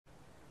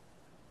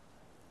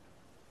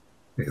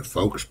Hey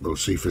folks, Bo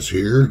Cephas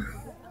here.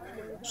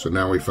 So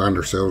now we find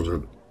ourselves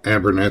at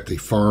Abernathy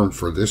Farm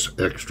for this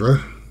extra.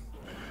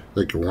 I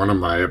think in one of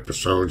my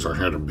episodes I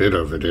had a bit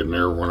of it in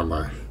there, one of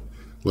my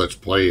Let's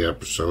Play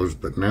episodes,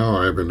 but now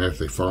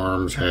Abernathy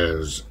Farms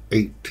has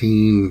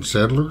 18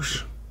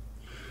 settlers.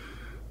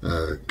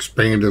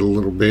 Expanded a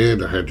little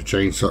bit. I had to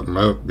change something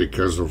up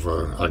because of,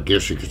 I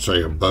guess you could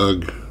say, a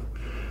bug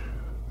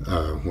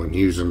when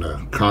using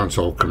the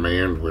console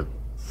command with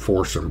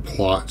forcing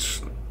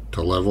plots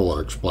to level. I'll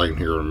explain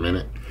here in a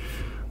minute.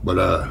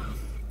 But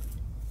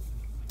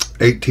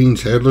 18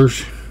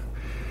 settlers.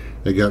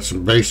 They got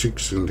some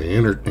basics and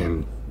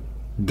and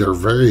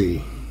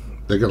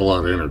they got a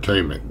lot of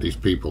entertainment. These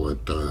people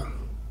at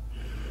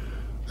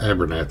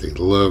Abernathy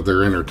love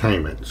their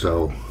entertainment.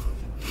 So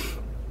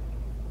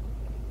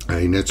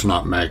I mean, it's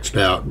not maxed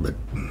out, but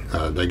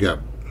they got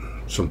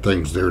some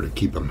things there to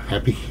keep them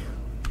happy.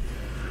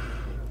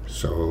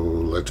 So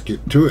let's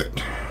get to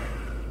it.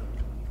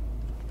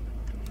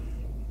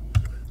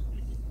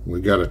 We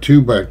got a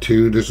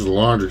 2x2. This is a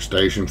laundry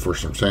station for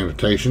some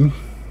sanitation.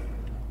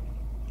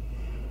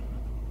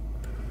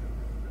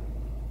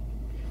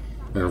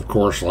 And of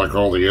course, like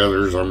all the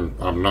others,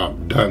 I'm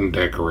not done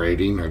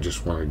decorating. I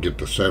just want to get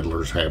the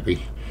settlers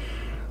happy.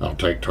 I'll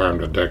take time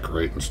to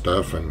decorate and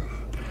stuff. And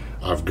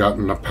I've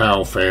gotten the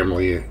Powell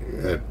family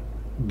at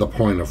the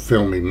point of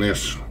filming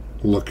this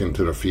look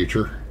into the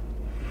future.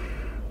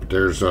 But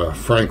there's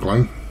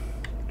Franklin,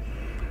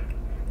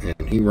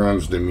 and he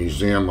runs the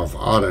Museum of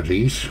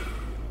Oddities.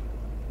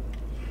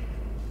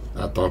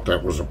 I thought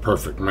that was a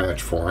perfect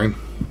match for him.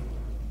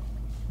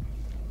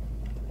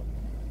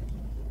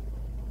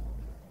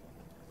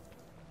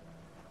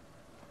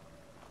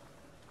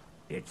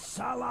 It's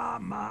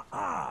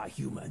Salama'a,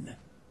 human.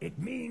 It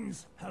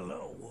means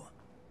hello.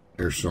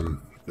 There's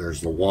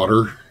the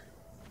water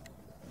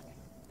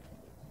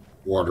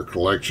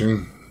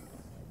collection.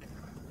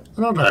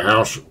 I know the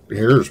house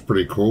here is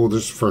pretty cool.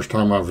 This is the first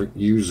time I've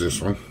used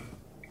this one.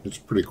 It's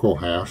a pretty cool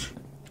house.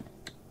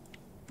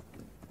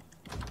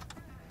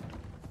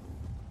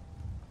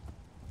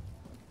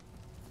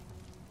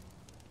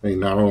 I mean,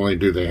 not only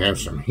do they have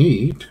some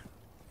heat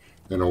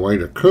and a way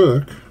to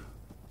cook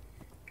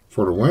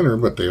for the winter,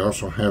 but they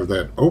also have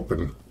that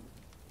open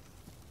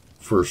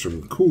for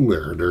some cool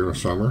air during the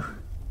summer.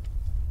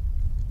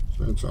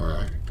 So that's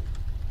alright.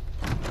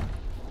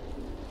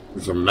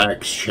 There's a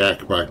Max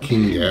Shack by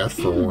King Gath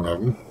for one of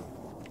them.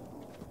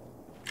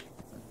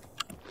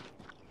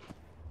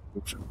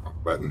 Oops, wrong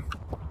button.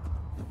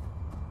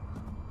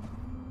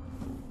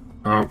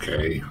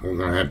 Okay, we're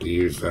going to have to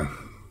use the...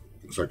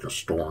 Looks like a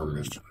storm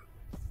is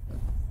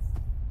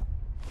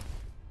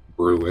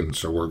brewing,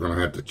 so we're going to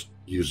have to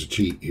use a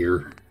cheat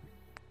here.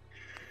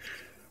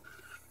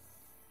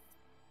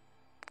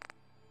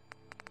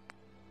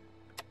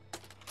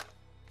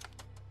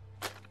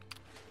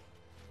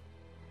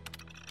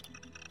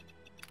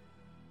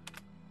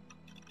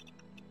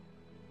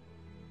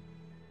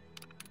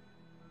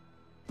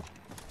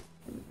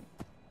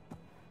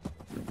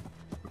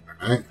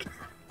 Alright.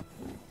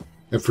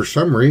 And for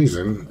some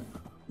reason,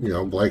 you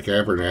know, Blake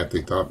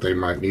Abernathy thought they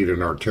might need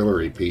an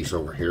artillery piece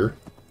over here.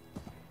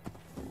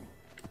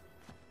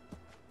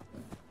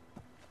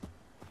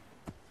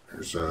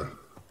 There's a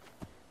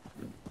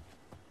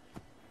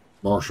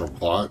Marshall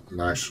plot,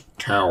 nice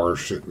tower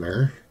sitting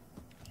there.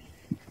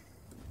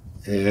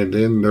 And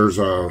then there's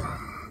a...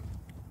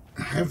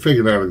 I haven't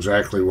figured out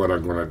exactly what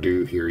I'm going to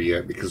do here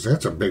yet, because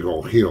that's a big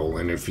old hill,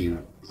 and if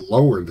you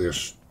lower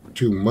this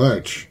too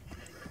much,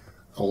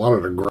 a lot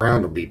of the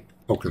ground will be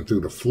poking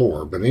through the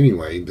floor. But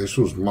anyway, this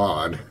was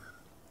mod,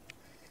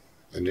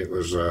 and it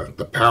was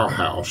the Powell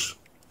House,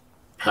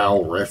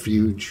 Powell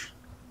Refuge.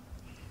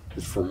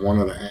 It's from one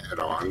of the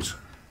add-ons.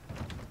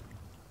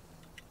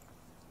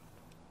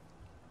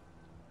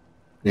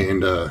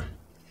 And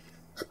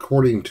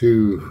according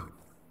to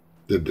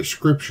the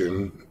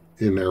description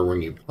in there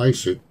when you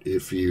place it,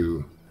 if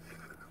you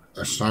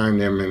assign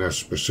them in a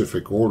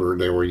specific order,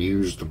 they will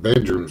use the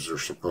bedrooms they're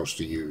supposed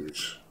to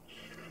use.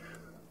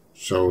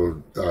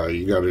 So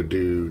you got to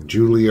do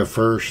Julia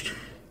first,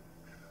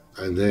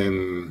 and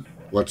then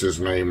what's his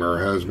name,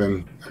 her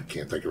husband? I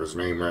can't think of his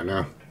name right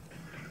now.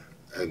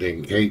 And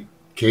then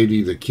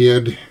Katie the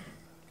kid.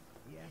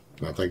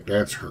 I think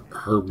that's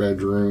her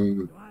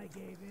bedroom.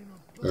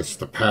 That's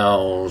the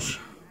Powells.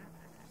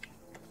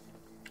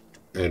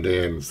 And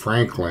then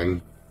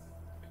Franklin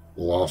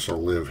will also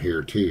live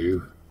here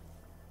too.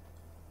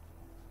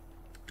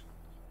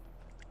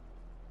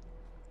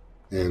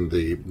 And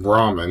the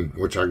Brahmin,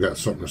 which I got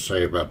something to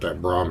say about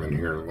that Brahmin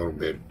here in a little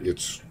bit.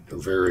 It's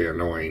very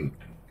annoying.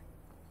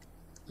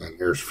 And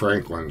there's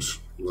Franklin's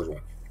little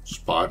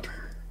spot.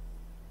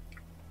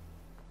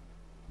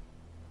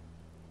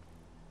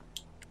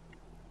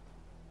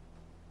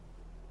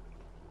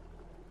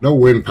 No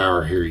wind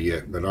power here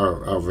yet, but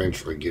I'll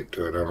eventually get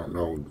to it. I don't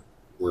know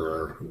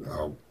where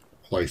I'll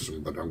place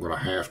them, but I'm going to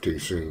have to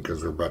soon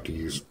because they're about to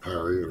use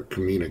power.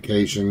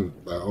 Communication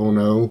by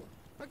Ono.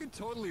 I could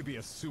totally be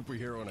a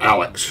superhero.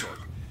 Alex.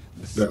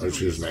 That was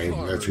his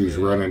name. That's who's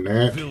running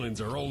that.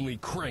 Villains are only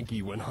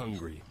cranky when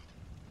hungry.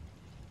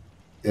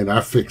 And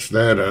I fixed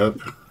that up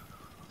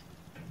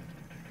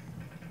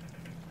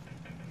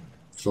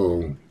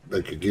so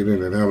they could get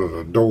in and out of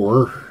the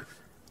door.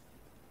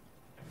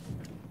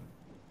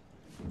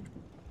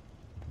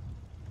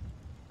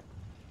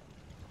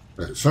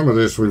 Some of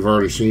this we've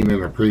already seen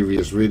in a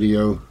previous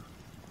video,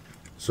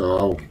 so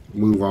I'll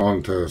move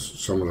on to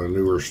some of the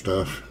newer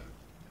stuff.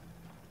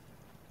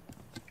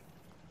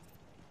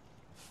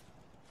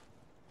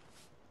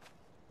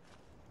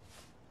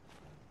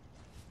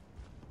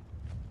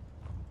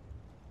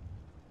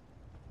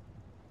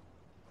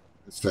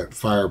 It's that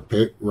fire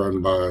pit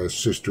run by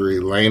Sister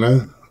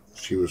Elena.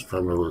 She was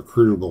from the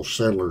Recruitable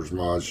Settlers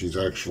mod. She's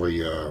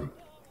actually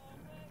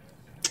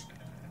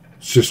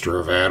Sister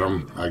of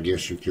Adam, I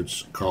guess you could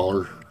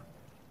call her.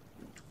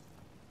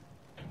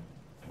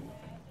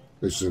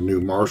 This is a new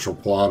martial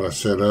plot I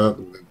set up.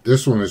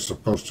 This one is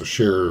supposed to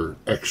share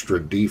extra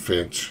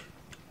defense.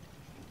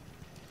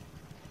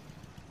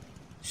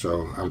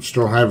 So I'm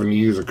still having to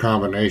use a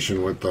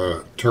combination with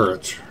the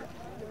turrets.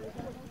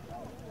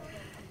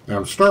 And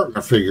I'm starting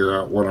to figure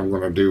out what I'm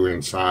going to do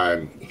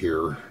inside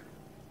here.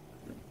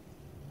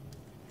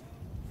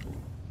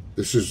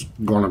 This is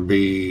going to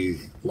be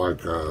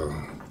like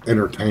a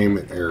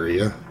entertainment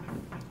area.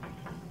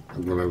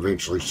 I'm going to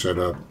eventually set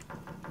up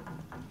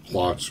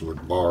plots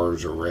with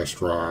bars or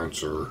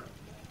restaurants or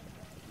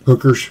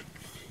hookers.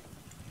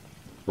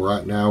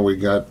 Right now we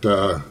got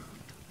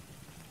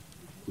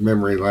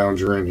memory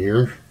lounger in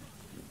here.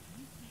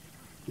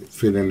 It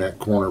fit in that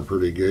corner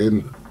pretty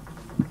good.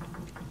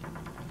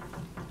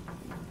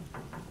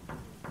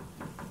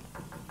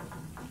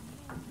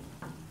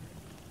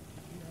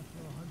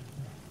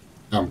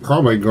 I'm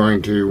probably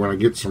going to, when I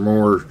get some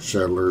more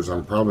settlers,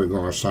 I'm probably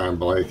going to assign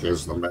Blake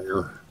as the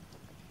mayor,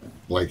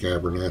 Blake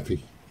Abernathy,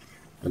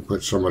 and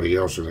put somebody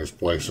else in his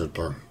place at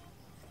the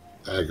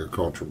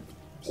agriculture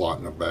plot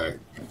in the back.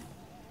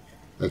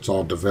 That's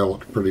all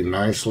developed pretty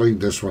nicely.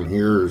 This one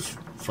here is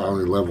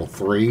finally level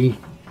 3,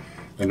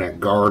 and that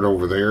guard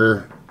over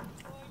there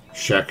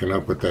shacking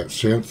up with that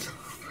synth.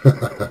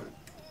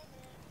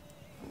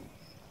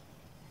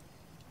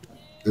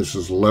 This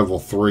is level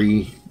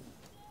 3.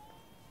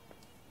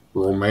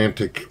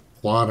 Romantic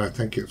plot, I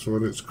think it's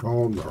what it's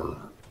called, or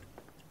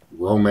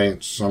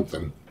romance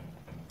something.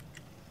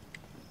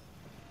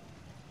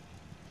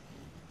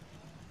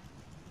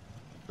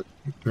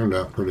 It turned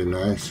out pretty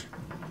nice.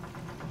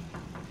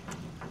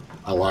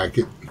 I like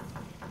it.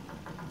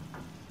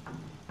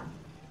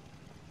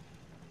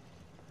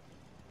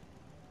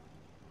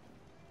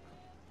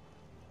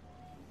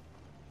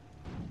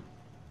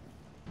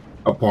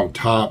 Up on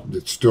top,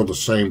 it's still the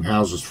same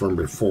houses from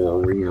before.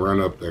 We can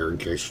run up there in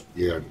case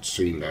you hadn't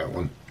seen that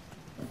one.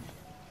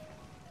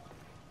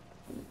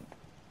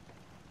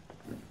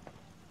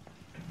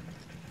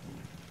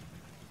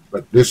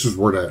 But this is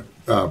where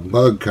that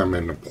bug come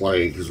into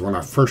play, because when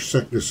I first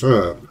set this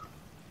up,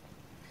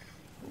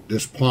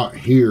 this plot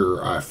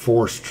here I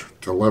forced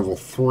to level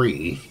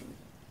 3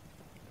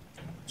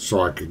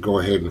 so I could go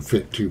ahead and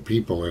fit 2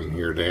 people in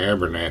here, the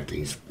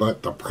Abernathys.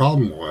 But the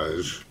problem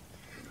was,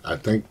 I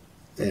think,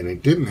 and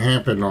it didn't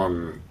happen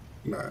on,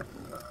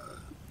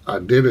 I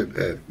did it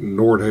at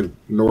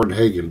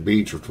Nordhagen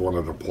Beach with one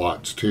of the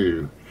plots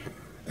too,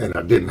 and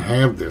I didn't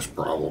have this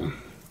problem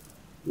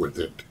with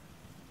it.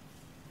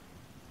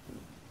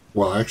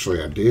 Well,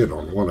 actually I did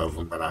on one of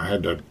them, but I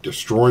had to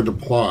destroy the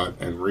plot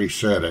and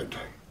reset it.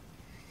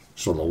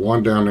 So the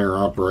one down there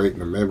operating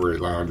the memory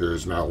lounger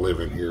is now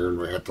living here, and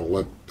we have to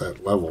let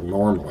that level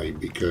normally,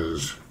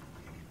 because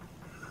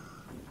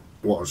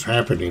what was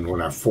happening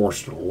when I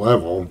forced the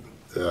level,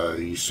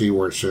 you see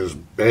where it says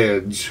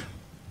beds,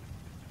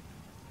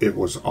 it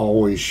was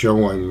always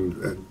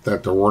showing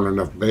that there weren't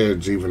enough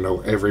beds even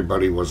though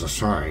everybody was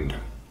assigned.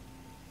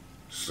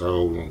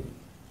 So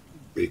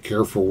be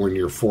careful when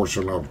you're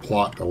forcing a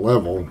plot to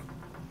level.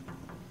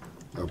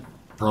 I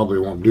probably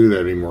won't do that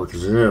anymore,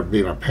 because it ended up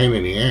being a pain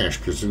in the ass,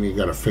 because then you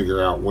got to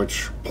figure out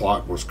which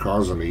plot was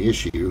causing the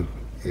issue,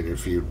 and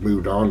if you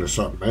moved on to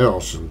something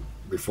else and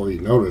before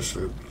you notice,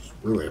 it's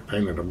really a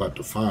pain in the butt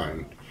to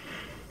find.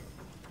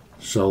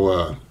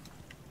 So,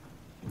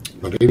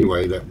 but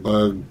anyway, that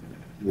bug,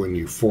 when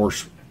you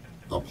force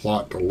a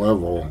plot to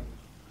level,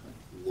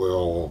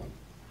 will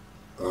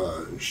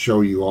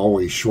show you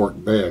always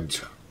short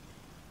beds,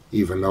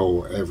 even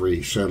though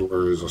every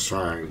settler is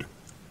assigned.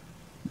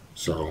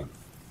 So,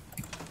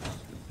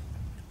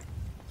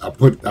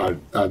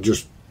 I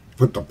just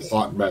put the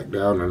plot back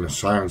down and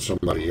assigned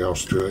somebody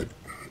else to it,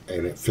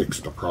 and it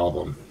fixed the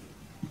problem.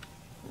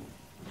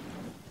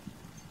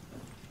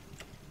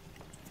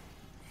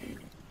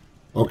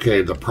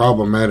 Okay, the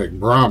problematic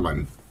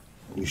Brahmin.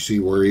 You see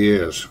where he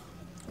is.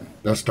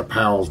 That's the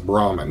Powell's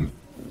Brahmin.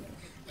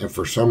 And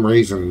for some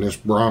reason, this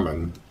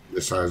Brahmin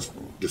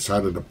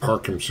decided to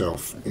park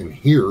himself in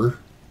here.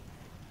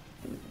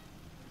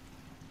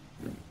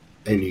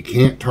 And you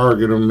can't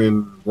target him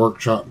in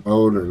workshop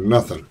mode or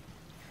nothing.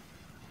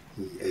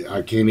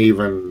 I can't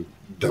even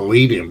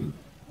delete him.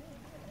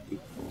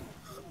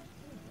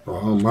 Well,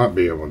 I might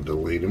be able to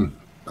delete them.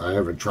 I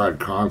haven't tried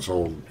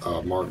console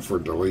mark for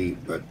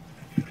delete, but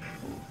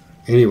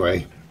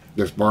anyway,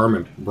 this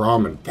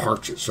Brahmin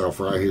parks itself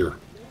right here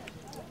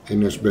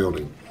in this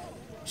building.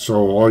 So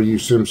all you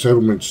Sim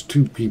Settlements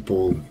 2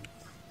 people,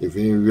 if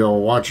any of y'all are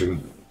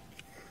watching,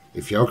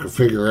 if y'all can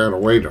figure out a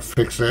way to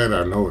fix that,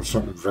 I know it's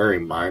something very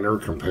minor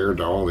compared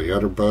to all the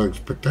other bugs,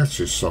 but that's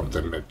just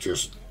something that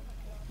just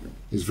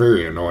is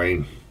very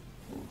annoying.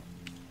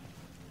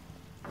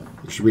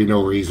 There should be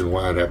no reason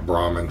why that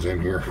Brahmin's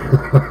in here.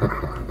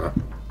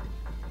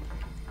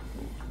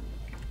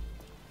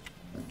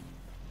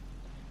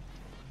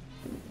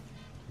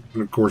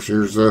 And of course,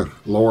 here's the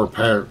lower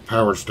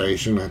power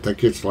station. I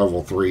think it's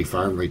level 3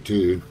 finally,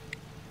 too.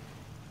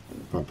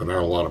 Pumping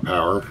out a lot of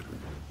power.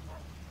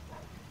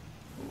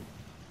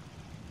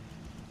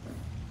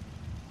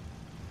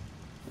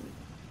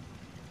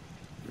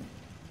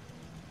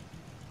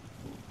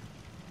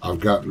 I've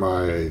got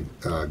my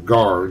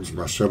guards,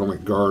 my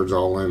settlement guards,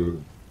 all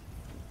in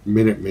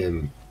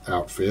Minutemen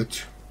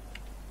outfits.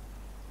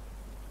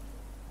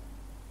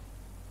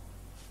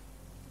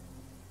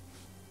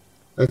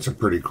 That's a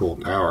pretty cool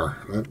tower.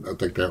 I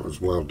think that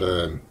was well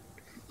done.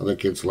 I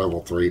think it's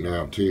level 3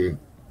 now, too.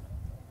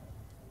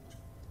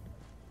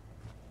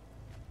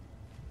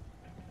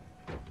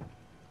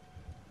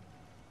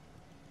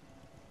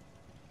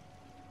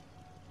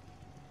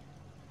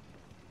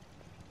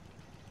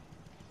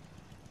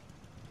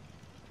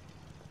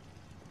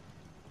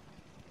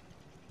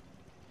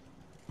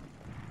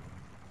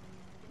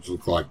 Those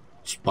look like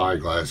spy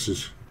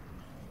glasses.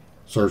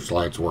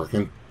 Searchlight's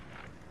working.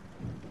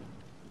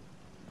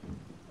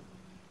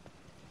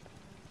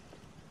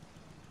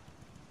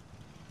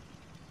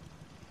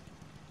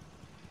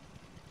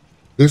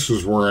 This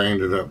is where I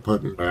ended up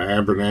putting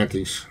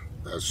Abernathy's.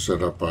 I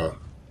set up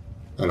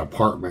an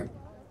apartment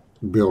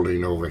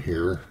building over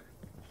here.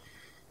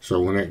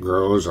 So when it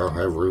grows, I'll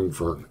have room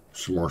for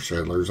some more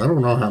settlers. I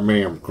don't know how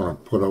many I'm going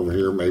to put over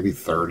here, maybe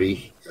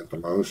 30 at the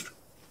most.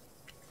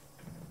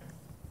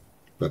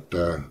 But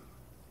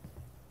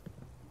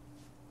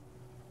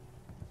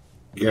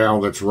gal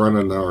that's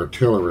running the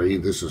artillery,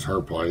 this is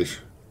her place.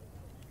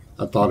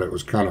 I thought it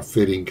was kind of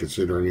fitting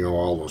considering, you know,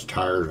 all those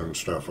tires and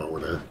stuff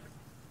over there.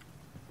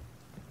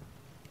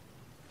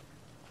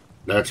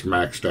 That's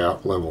maxed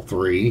out, level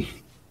 3.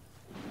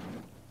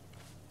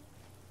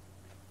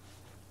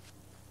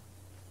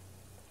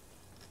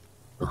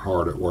 They're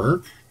hard at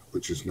work,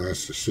 which is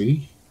nice to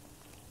see.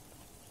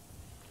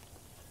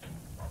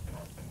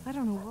 I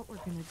don't know what we're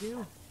gonna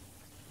do.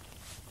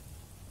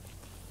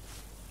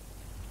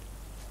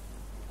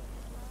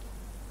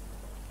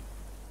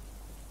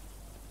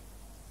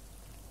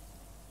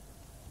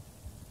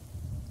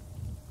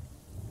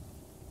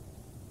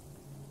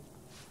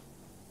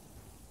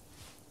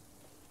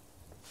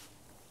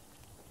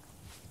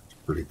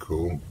 Pretty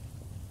cool.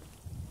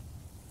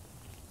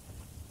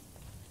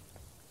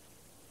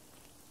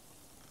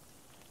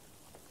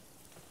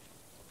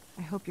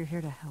 I hope you're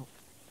here to help.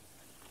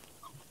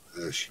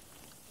 Gosh.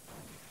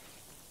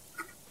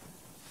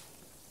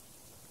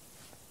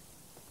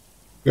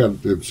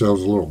 Got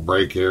themselves a little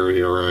break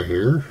area right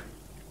here.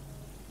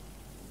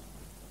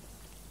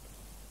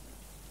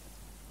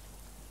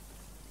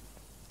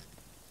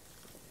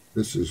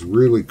 This is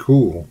really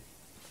cool.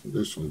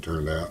 This one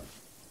turned out.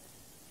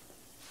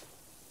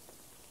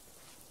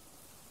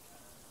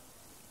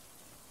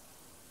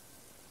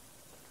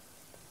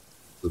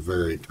 The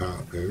very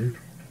top there.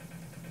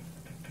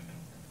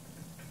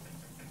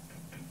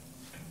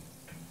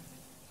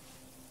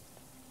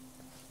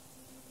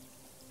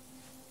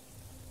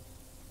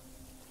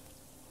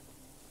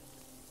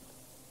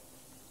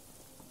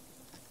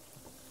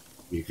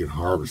 You can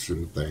harvest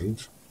some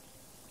things.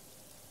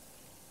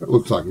 That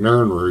looks like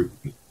nern root.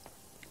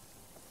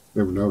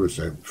 Never noticed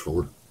that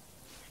before.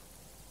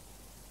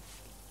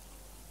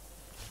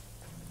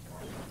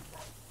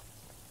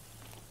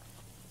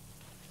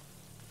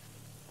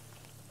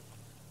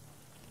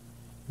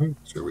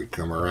 So we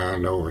come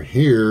around over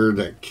here.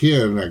 That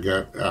kid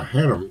I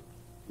had him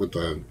with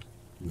a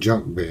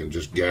junk bin,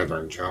 just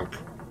gathering junk.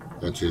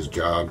 That's his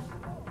job.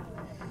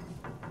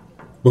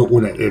 But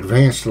when it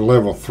advanced to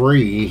level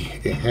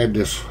 3, it had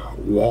this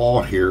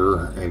wall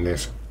here and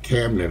this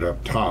cabinet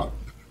up top,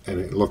 and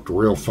it looked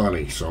real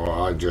funny. So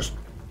I just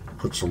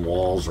put some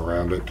walls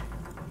around it,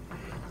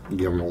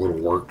 give him a little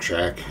work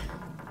shack,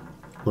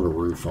 put a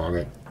roof on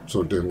it,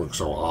 so it didn't look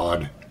so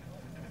odd.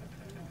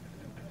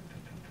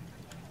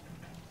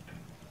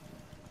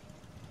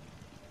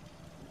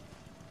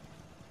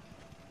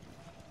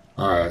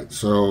 Alright,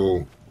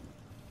 so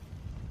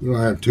we don't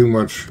have too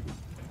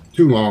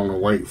long to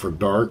wait for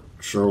dark,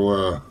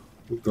 so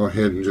we'll go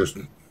ahead and just...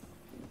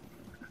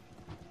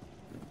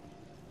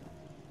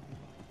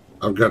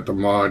 I've got the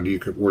mod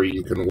where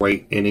you can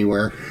wait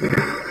anywhere.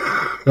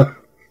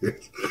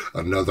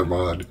 Another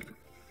mod.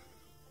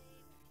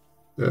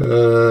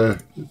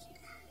 Let's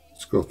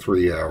go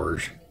 3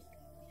 hours.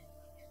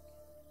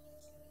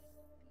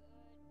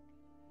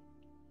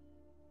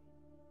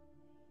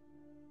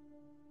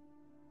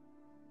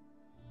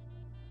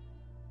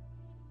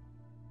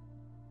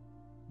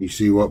 You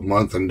see what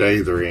month and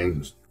day they're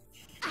in.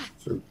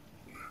 So,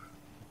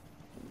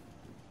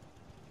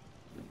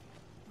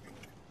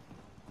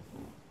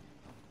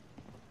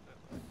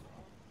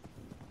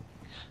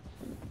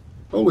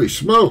 holy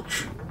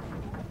smokes!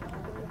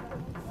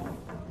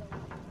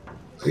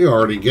 They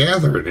already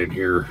gathered in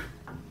here.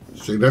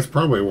 See, that's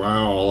probably why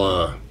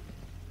I'll,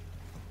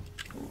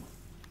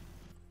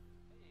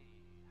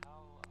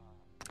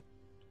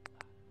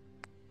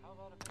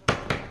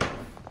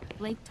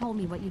 Blake told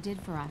me what you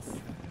did for us.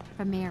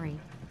 For Mary.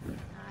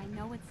 I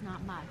know it's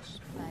not much,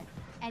 but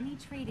any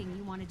trading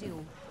you want to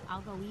do,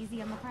 I'll go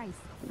easy on the price.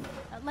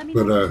 Let me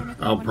know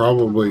I'll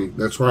probably,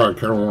 that's why I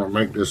kind of want to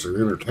make this an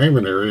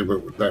entertainment area,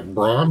 but with that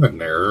Brahmin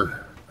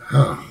there,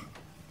 huh.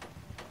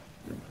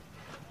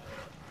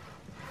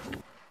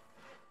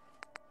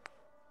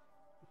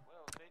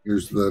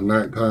 Here's the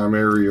nighttime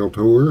aerial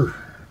tour.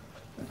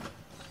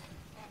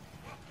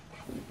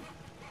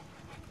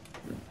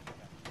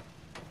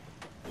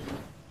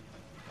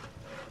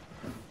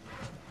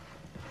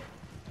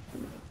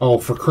 Oh,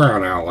 for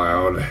crying out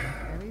loud.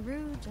 Very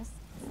rude, just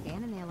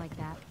standing there like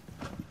that.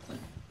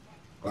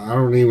 I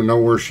don't even know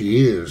where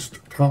she is to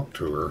talk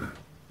to her.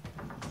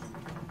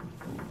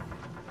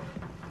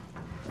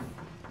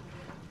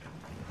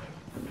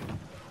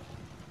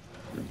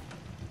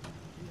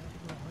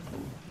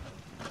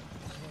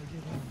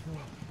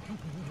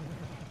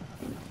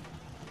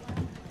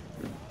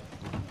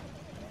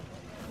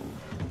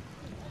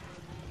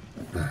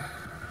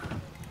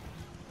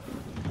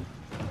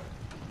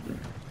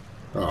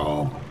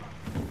 Oh,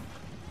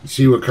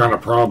 see what kind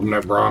of problem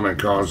that Brahmin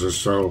causes,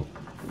 so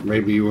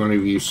maybe one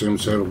of you Sim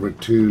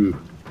Settlement 2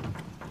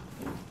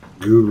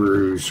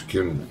 gurus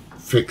can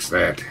fix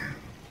that.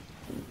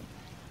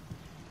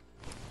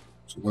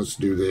 So let's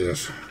do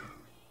this.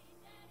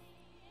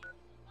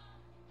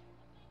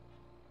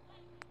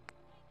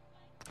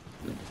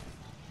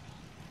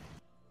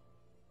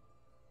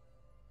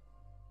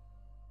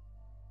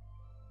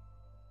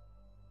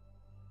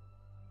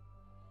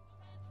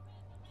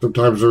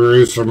 Sometimes there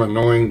is some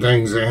annoying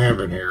things they have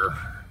in here.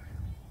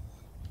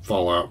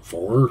 Fallout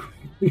 4.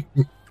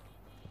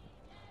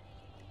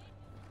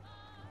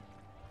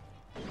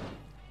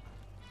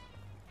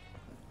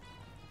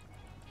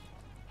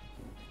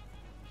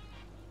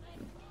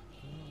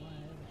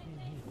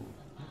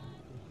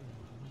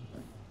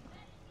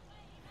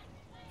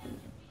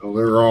 Well,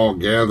 they're all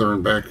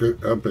gathering back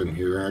up in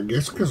here. I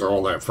guess because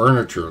all that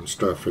furniture and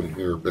stuff in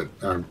here, but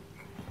I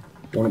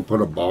want to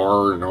put a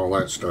bar and all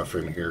that stuff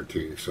in here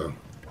too, so.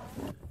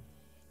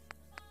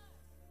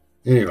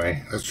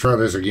 Anyway, let's try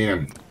this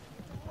again.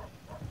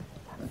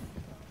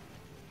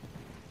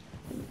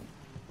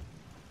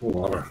 A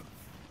lot of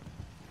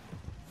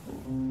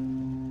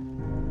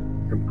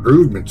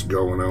improvements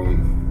going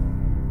on.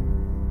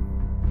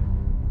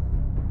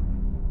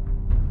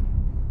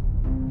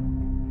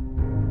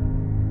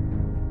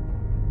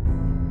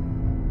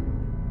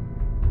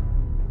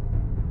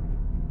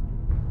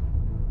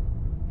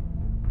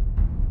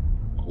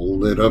 All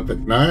lit up at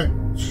night,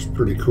 which is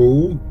pretty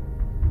cool.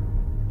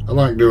 I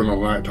like doing the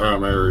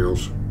nighttime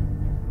aerials.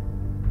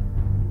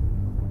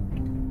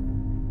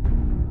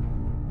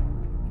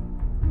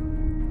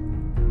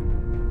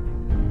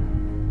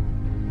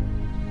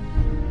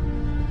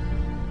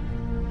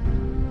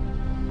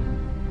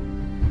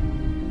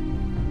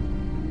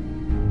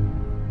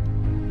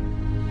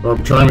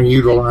 I'm trying to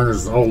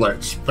utilize all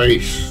that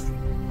space.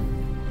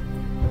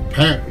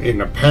 In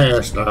the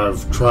past,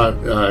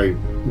 I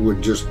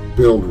would just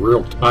build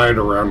real tight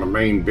around the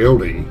main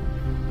building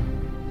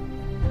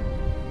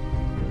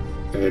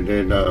and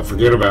then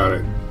forget about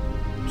it.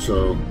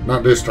 So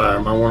not this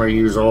time. I want to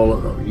use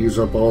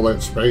up all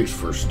that space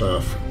for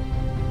stuff.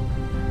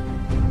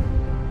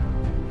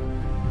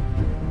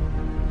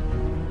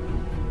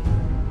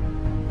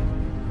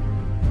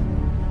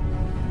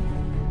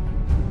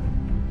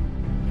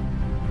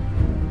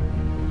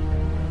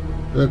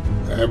 That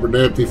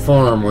Abernathy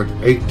Farm with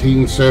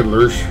 18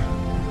 settlers.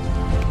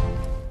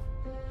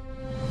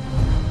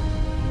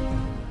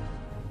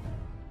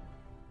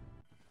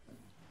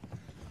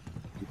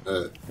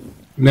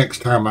 Next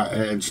time I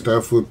add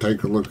stuff, we'll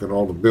take a look at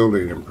all the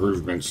building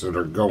improvements that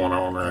are going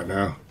on right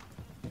now.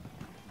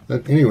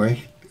 But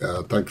anyway,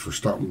 thanks for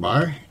stopping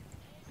by.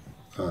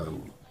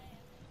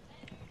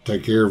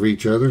 Take care of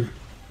each other.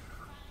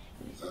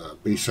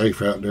 Be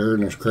safe out there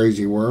in this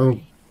crazy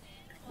world.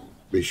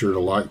 Be sure to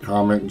like,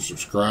 comment, and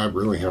subscribe.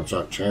 Really helps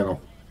out the channel.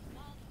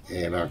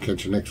 And I'll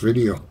catch you next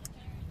video.